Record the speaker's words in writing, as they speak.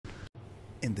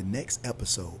in the next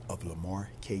episode of Lamar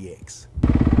KX.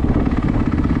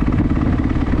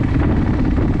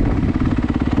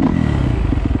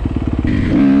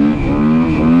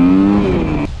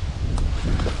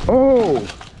 Oh!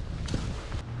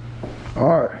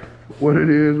 Alright, what it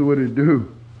is, what it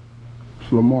do.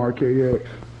 It's Lamar KX.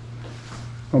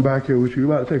 I'm back here with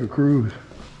you. About to take a cruise.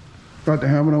 Got the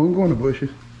hammer on, we can go in the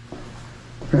bushes.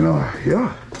 And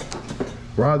yeah,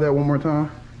 ride that one more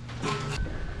time.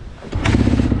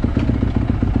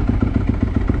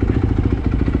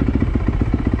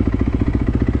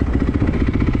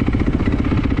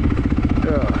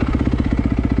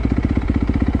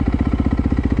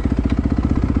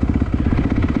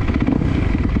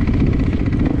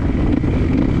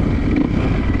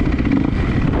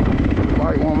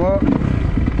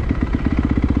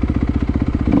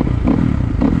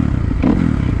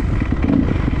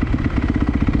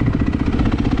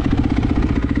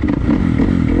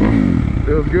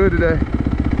 Feels good today.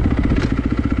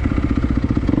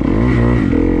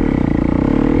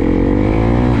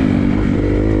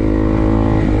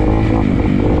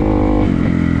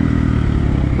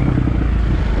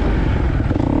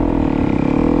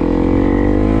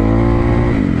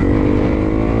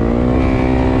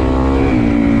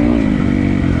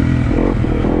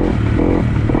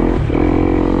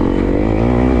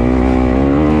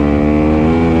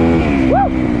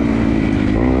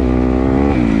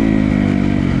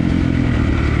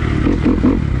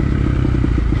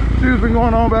 What's been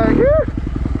going on back here?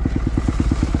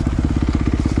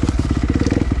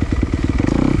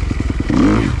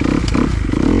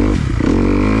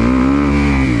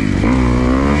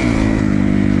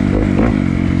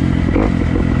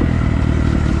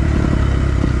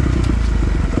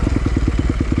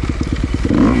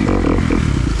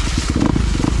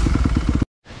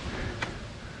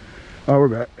 Oh, we're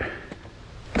back.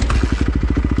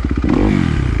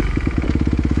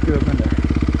 Get up in there.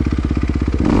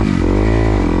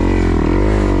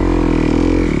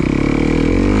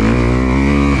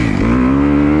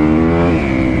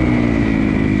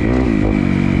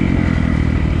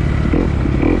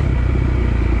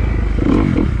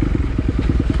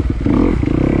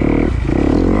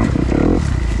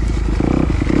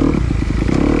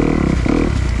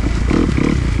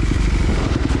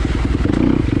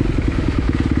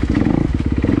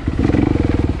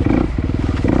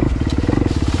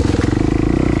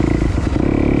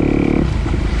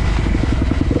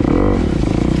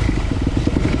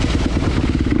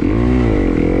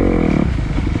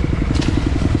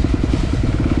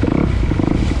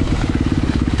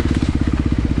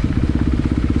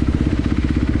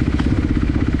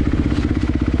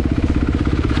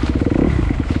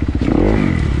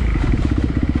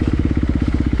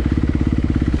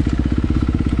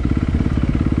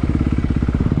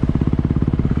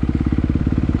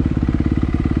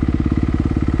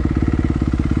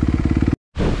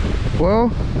 Well,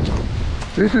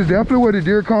 this is definitely where the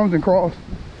deer comes and cross.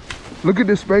 Look at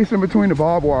the space in between the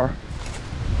barbed wire.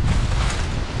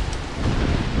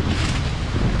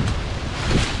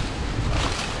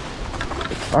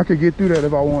 I could get through that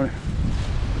if I wanted.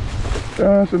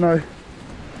 That's a nice.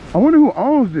 I wonder who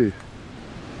owns this.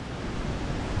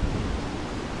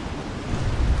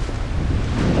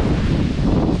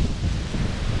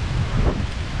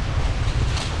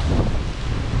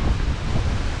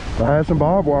 I had some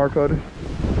barbed wire cutters.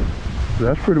 So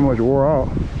that's pretty much wore out.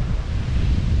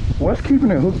 What's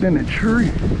keeping it hooked in the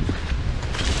tree?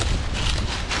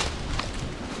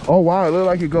 Oh wow, it looks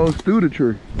like it goes through the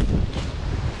tree.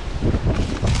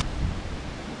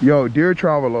 Yo, deer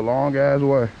travel a long ass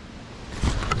way.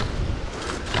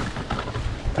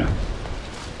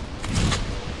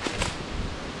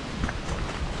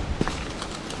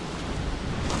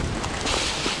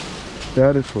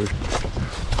 That is sweet.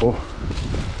 Oh.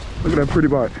 Look at that pretty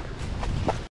bike.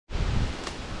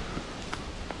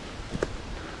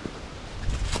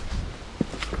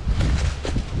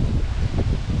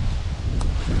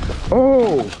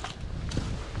 Oh!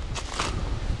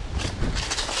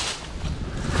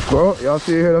 Well, y'all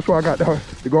see it here, that's why I got the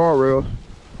guardrails.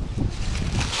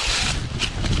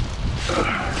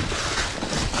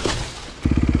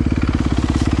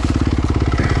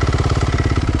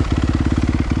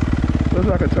 Looks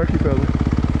like a turkey feather.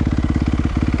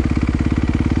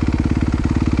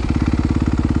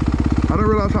 I didn't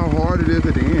realize how hard it is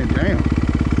at the end. Damn.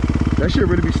 That shit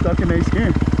really be stuck in their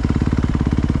skin.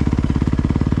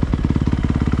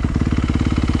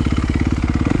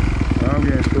 I'm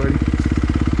getting sweaty.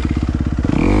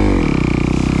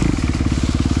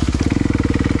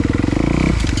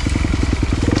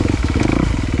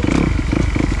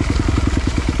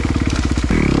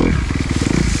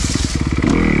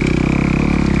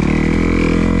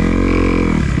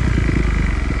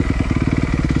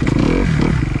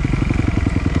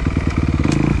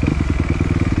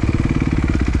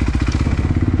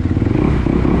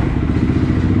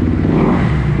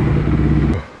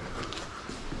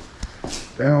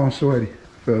 I'm sweaty.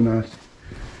 Felt nasty.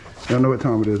 Y'all know what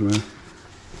time it is, man.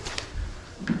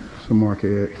 Lamar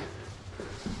KX.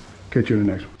 Catch you in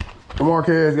the next one. Lamar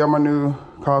KX got my new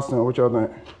costume. What y'all think?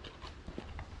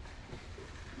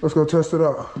 Let's go test it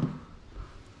out.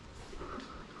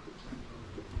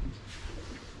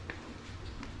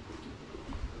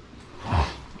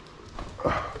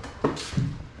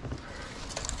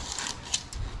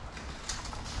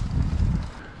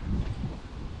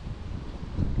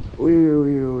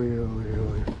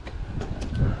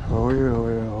 Oh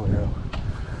yeah.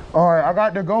 All right, I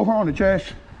got the GoPro on the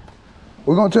chest.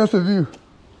 We're gonna test the view.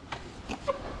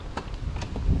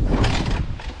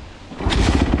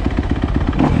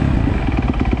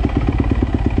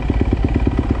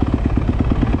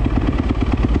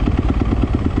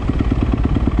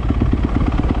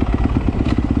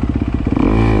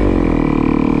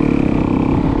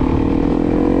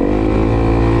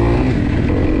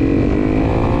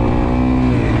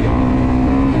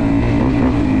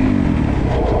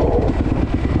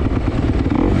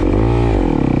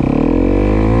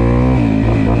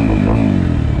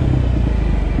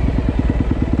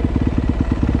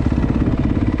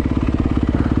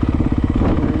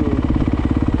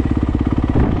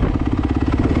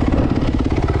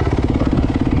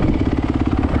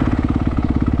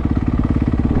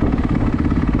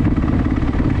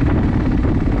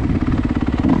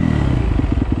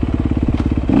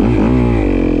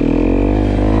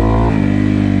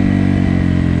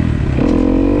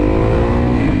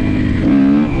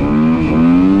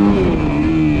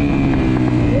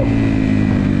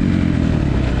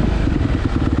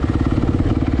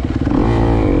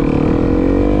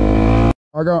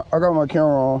 I got my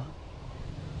camera on.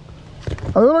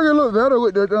 I feel like it look better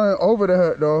with the thing over the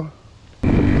hat though.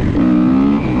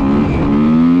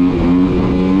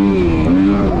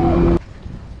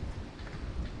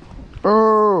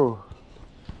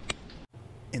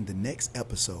 In the next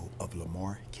episode of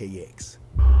Lamar KX.